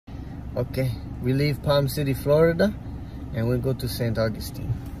Okay, we leave Palm City, Florida, and we go to St.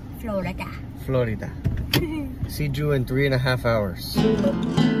 Augustine. Florida. See you in 3.5 hours.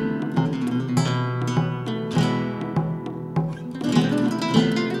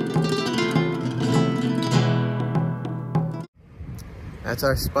 That's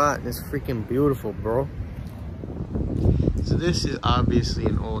our spot, and it's freaking beautiful, bro. So this is obviously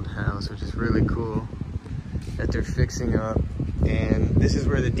an old house, which is really cool that they're fixing up. And this is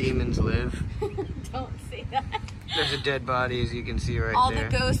where the demons live. Don't say that. There's a dead body, as you can see right All there.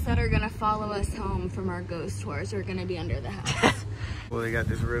 All the ghosts that are gonna follow us home from our ghost tours are gonna be under the house. Well, they got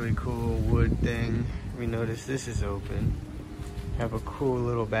this really cool wood thing. We noticed this is open. Have a cool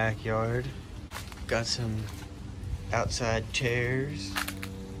little backyard. Got some outside chairs.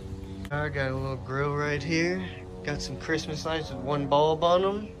 I got a little grill right here. Got some Christmas lights with one bulb on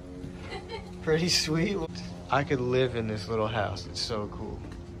them. Pretty sweet. I could live in this little house. It's so cool.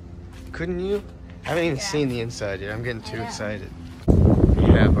 Couldn't you? I haven't even seen the inside yet. I'm getting too excited. We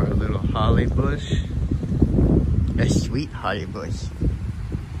have our little holly bush. A sweet holly bush.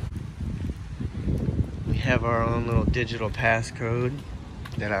 We have our own little digital passcode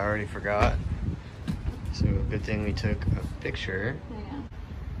that I already forgot. So good thing we took a picture.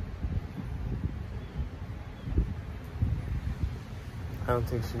 I don't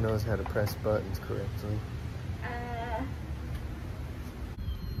think she knows how to press buttons correctly.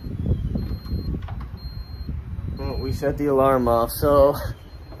 Well, we set the alarm off, so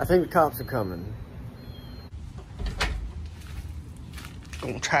I think the cops are coming.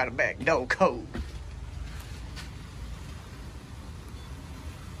 Gonna try the back door code.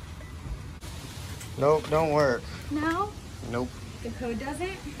 Nope, don't work. No? Nope. The code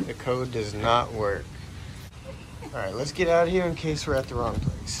doesn't? The code does not work. Alright, let's get out of here in case we're at the wrong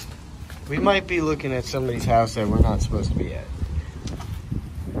place. We might be looking at somebody's house that we're not supposed to be at.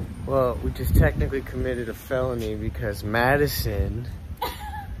 Well, we just technically committed a felony because Madison,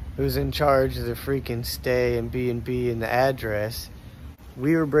 who's in charge of the freaking stay and B&B and the address,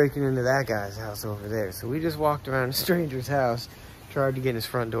 we were breaking into that guy's house over there. So we just walked around a stranger's house, tried to get in his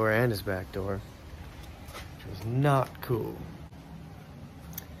front door and his back door, which was not cool.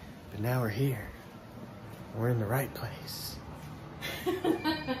 But now we're here. We're in the right place.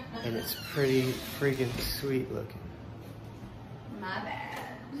 And it's pretty freaking sweet looking. My bad.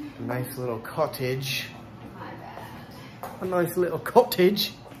 A nice little cottage. My bad. A nice little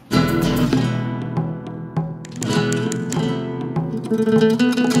cottage.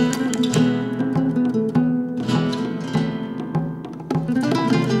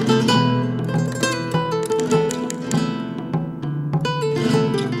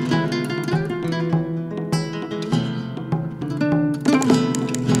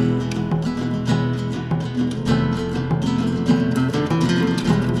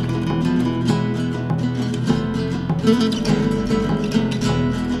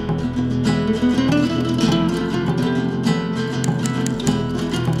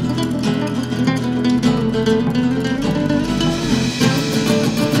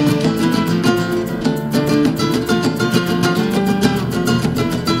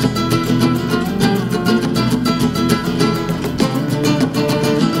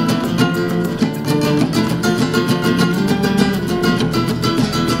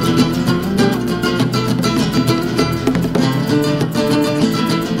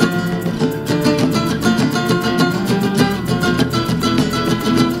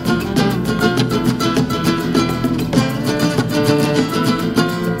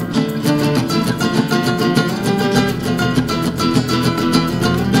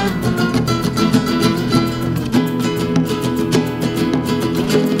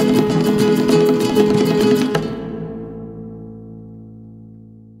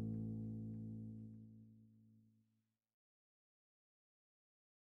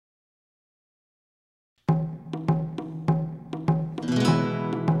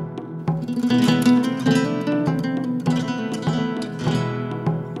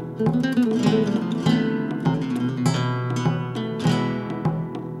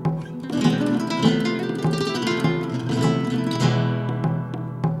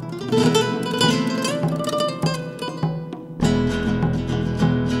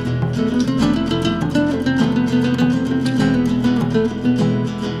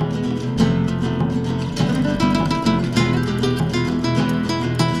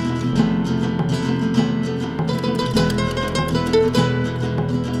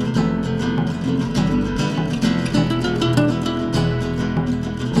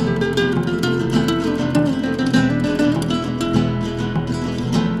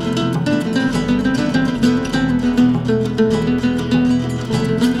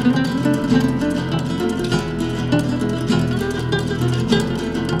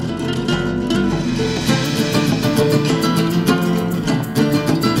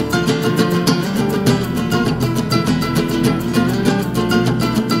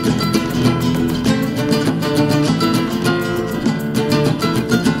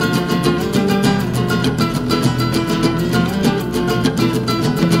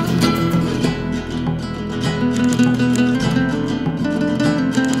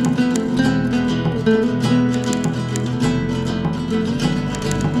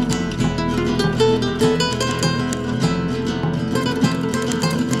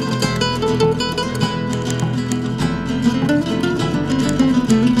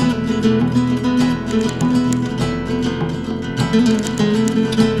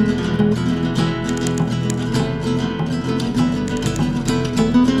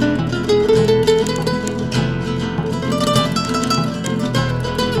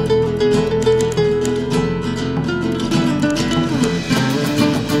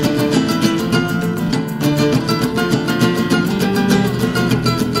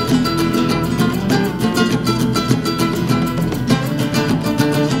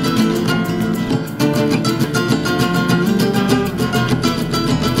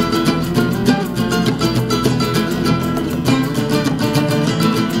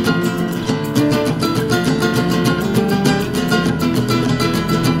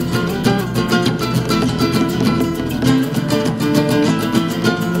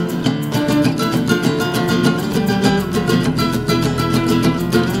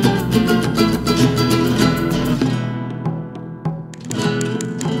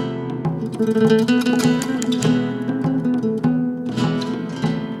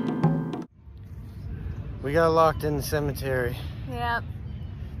 We got locked in the cemetery. Yep.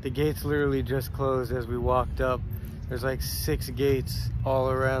 The gates literally just closed as we walked up. There's like 6 gates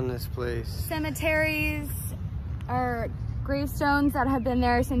all around this place. Cemeteries are gravestones that have been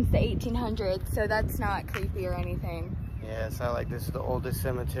there since the 1800s, so that's not creepy or anything. Yeah, it's not like this is the oldest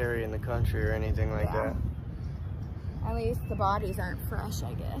cemetery in the country or anything like that. At least the bodies aren't fresh,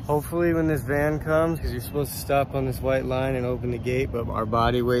 I guess. Hopefully when this van comes, because you're supposed to stop on this white line and open the gate, but our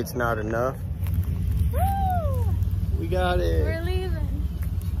body weight's not enough. Woo! We got it. We're leaving.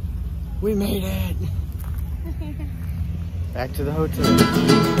 We made it. Back to the hotel.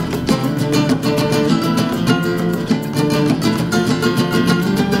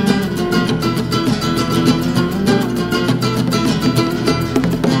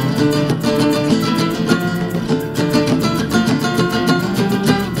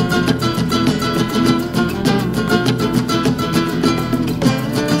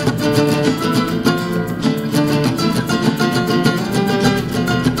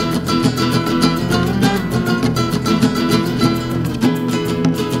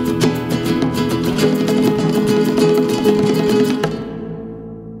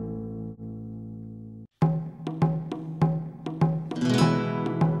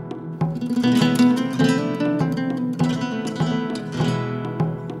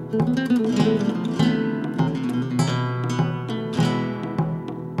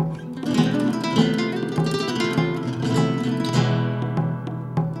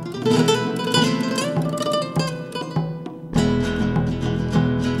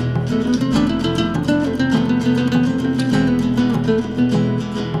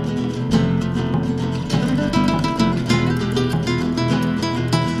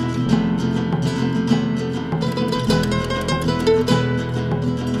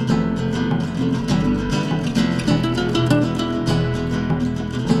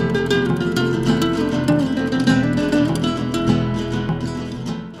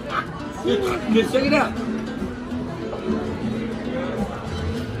 Just check it out.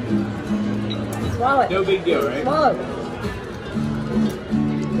 Swallow it. No big deal, right? Swallow it.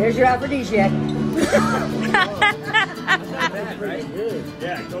 There's your aphrodisiac. Not bad, right? Good.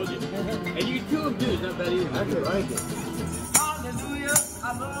 Yeah, I told you. And you can chew them too. It's not bad either. I could like it. Hallelujah, I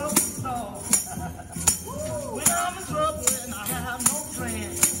love the song. When I'm in trouble and I have no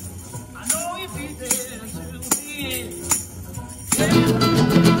friend, I know you'll be there until the end.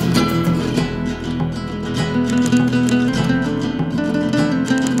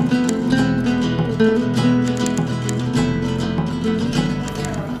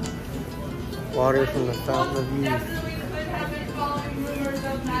 Water from the Fountain of Youth.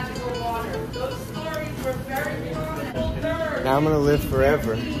 Now I'm gonna live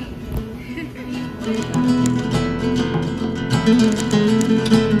forever.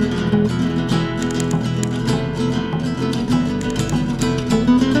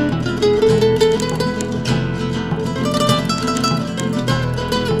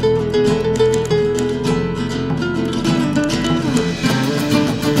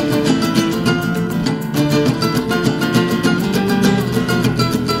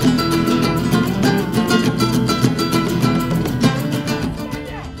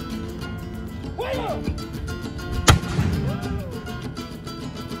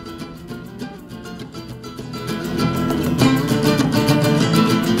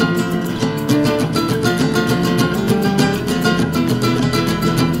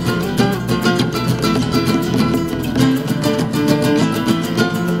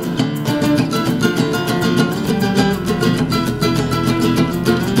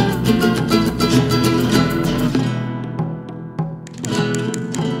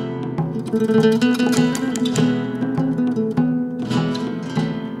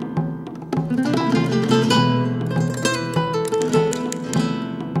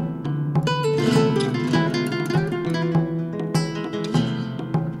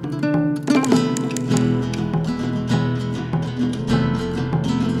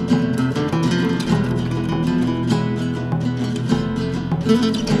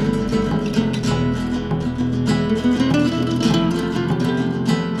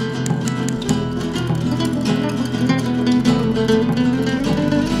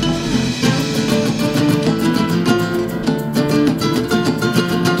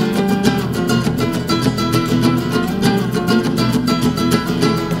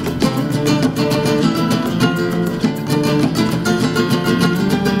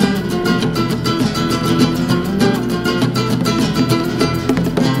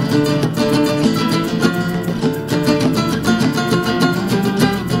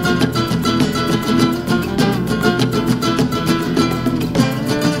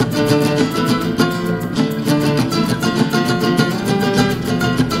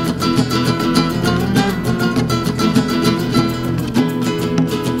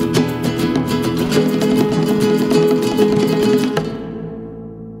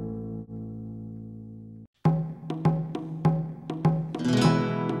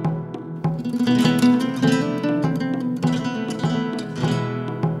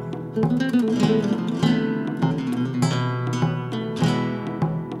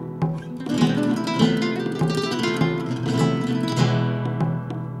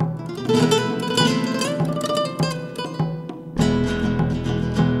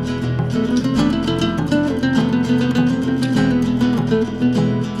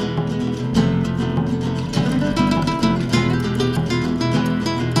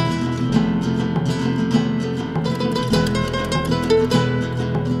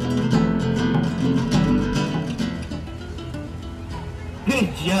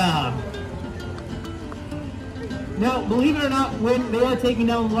 job. Now, believe it or not, when they are taking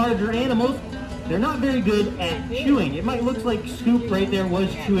down larger animals, they're not very good at chewing. It might look like Scoop right there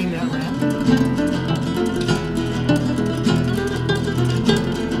was chewing that rat.